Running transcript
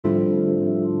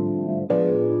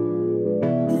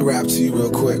rap to you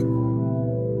real quick.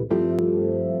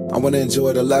 I wanna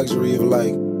enjoy the luxury of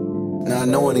like not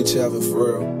knowing each other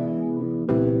for real.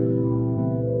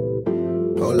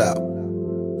 Hold up.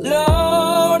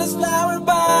 Lord is flower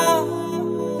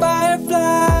bound,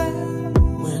 firefly.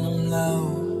 When I'm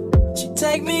low, she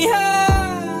take me high.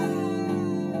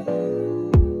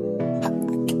 I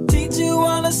can teach you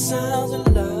all the sounds of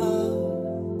love.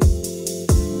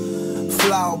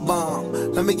 Flower bomb,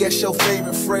 let me guess your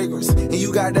favorite fragrance, and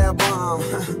you got that bomb.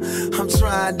 I'm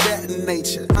trying that in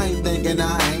nature. I ain't thinking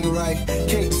I ain't right.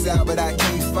 Can't decide, but I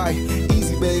can't fight.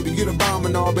 Easy, baby, you the bomb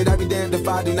and all, but I be damned if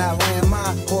I do not land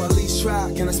mine, or at least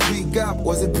try. Can I speak up?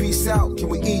 Was it peace out? Can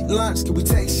we eat lunch? Can we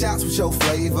take shots with your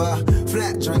flavor?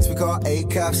 Flat drinks we call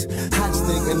A-cups. I just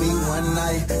think I need one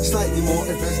night, slightly more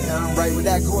if it's done right. With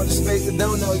that quarter space, I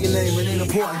don't know your name. It ain't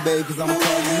important, babe, cause I'ma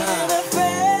call you mine.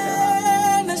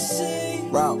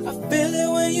 Wow. I feel it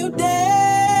when you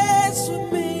dance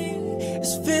with me.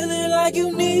 It's feeling like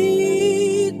you need